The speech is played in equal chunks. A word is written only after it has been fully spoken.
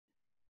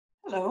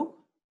Hello,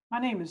 my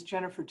name is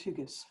Jennifer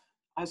Tugas.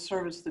 I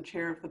serve as the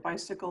chair of the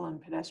Bicycle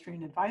and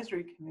Pedestrian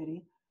Advisory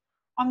Committee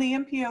on the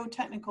MPO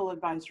Technical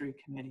Advisory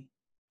Committee.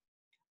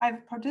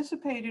 I've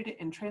participated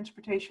in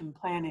transportation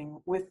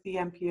planning with the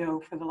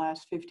MPO for the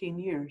last 15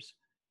 years.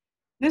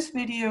 This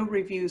video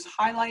reviews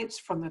highlights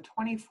from the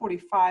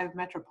 2045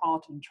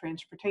 Metropolitan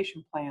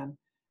Transportation Plan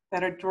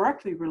that are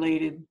directly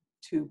related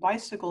to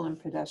bicycle and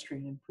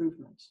pedestrian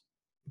improvements.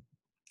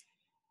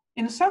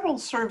 In several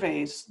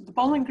surveys, the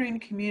Bowling Green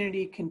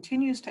community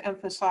continues to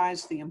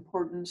emphasize the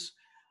importance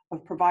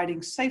of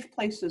providing safe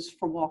places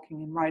for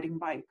walking and riding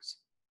bikes.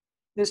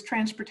 This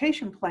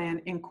transportation plan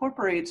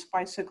incorporates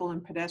bicycle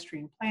and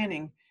pedestrian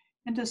planning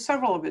into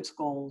several of its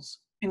goals,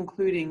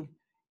 including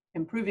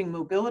improving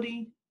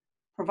mobility,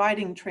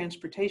 providing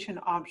transportation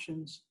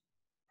options,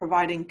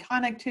 providing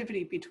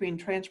connectivity between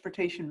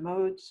transportation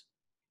modes,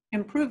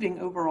 improving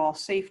overall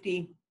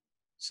safety,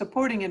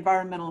 supporting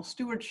environmental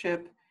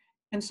stewardship,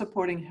 and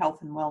supporting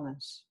health and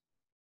wellness.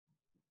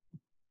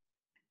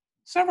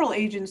 Several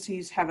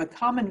agencies have a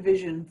common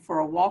vision for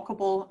a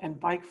walkable and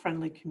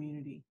bike-friendly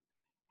community.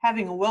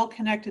 Having a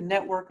well-connected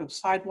network of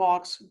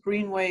sidewalks,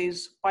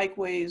 greenways,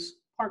 bikeways,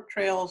 park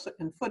trails,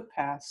 and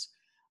footpaths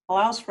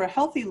allows for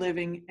healthy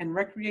living and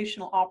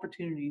recreational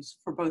opportunities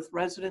for both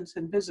residents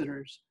and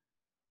visitors,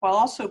 while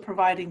also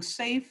providing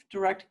safe,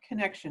 direct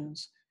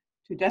connections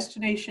to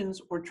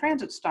destinations or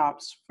transit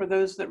stops for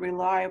those that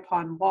rely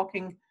upon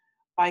walking,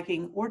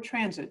 biking, or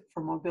transit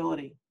for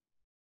mobility.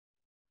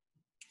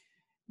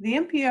 The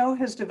MPO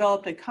has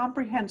developed a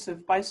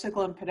comprehensive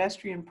bicycle and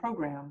pedestrian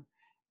program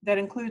that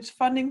includes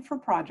funding for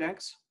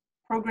projects,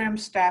 program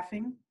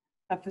staffing,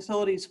 a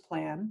facilities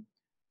plan,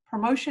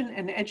 promotion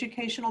and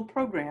educational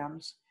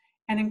programs,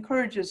 and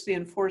encourages the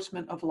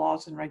enforcement of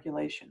laws and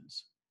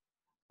regulations.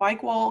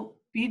 BikeWall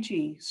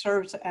BG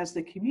serves as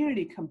the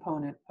community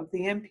component of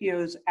the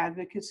MPO's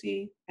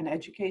advocacy and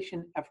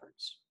education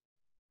efforts.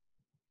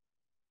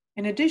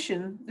 In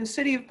addition, the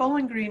City of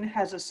Bowling Green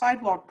has a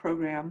sidewalk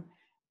program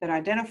that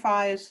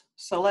identifies,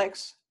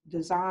 selects,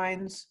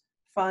 designs,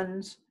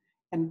 funds,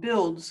 and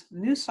builds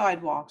new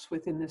sidewalks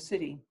within the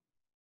city.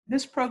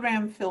 This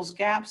program fills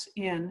gaps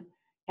in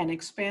and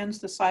expands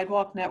the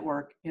sidewalk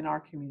network in our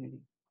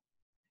community.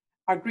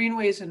 Our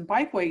Greenways and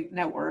Bikeway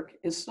network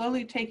is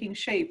slowly taking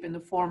shape in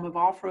the form of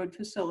off-road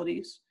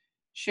facilities,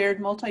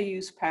 shared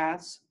multi-use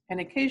paths,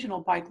 and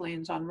occasional bike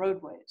lanes on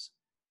roadways.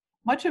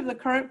 Much of the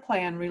current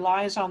plan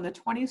relies on the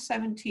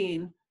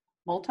 2017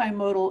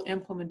 Multimodal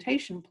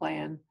Implementation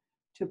Plan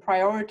to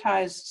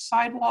prioritize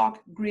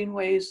sidewalk,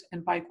 greenways,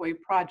 and bikeway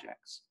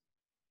projects.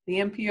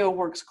 The MPO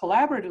works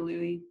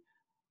collaboratively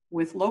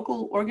with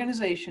local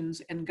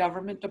organizations and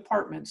government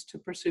departments to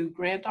pursue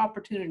grant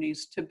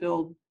opportunities to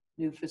build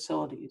new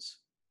facilities.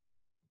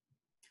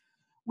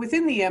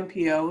 Within the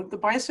MPO, the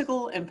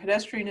Bicycle and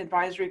Pedestrian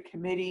Advisory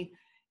Committee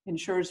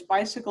ensures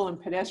bicycle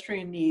and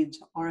pedestrian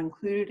needs are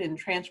included in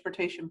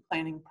transportation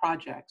planning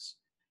projects.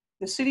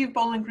 The City of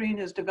Bowling Green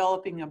is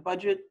developing a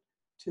budget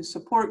to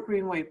support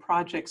greenway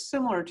projects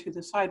similar to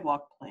the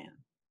sidewalk plan.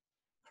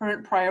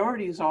 Current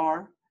priorities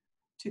are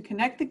to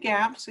connect the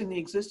gaps in the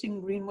existing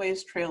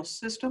greenways trail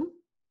system,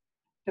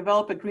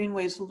 develop a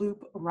greenways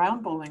loop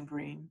around Bowling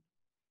Green,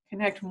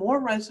 connect more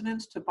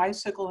residents to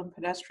bicycle and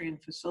pedestrian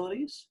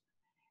facilities,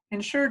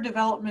 ensure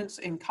developments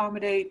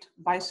accommodate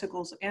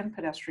bicycles and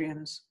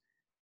pedestrians,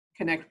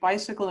 connect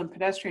bicycle and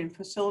pedestrian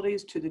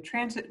facilities to the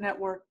transit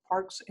network,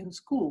 parks, and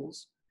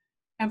schools,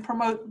 and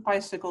promote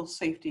bicycle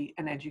safety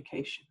and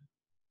education.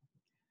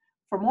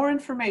 For more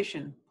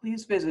information,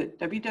 please visit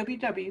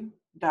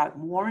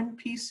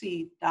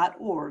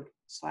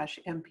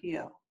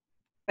www.warrenpc.org/MPO.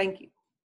 Thank you.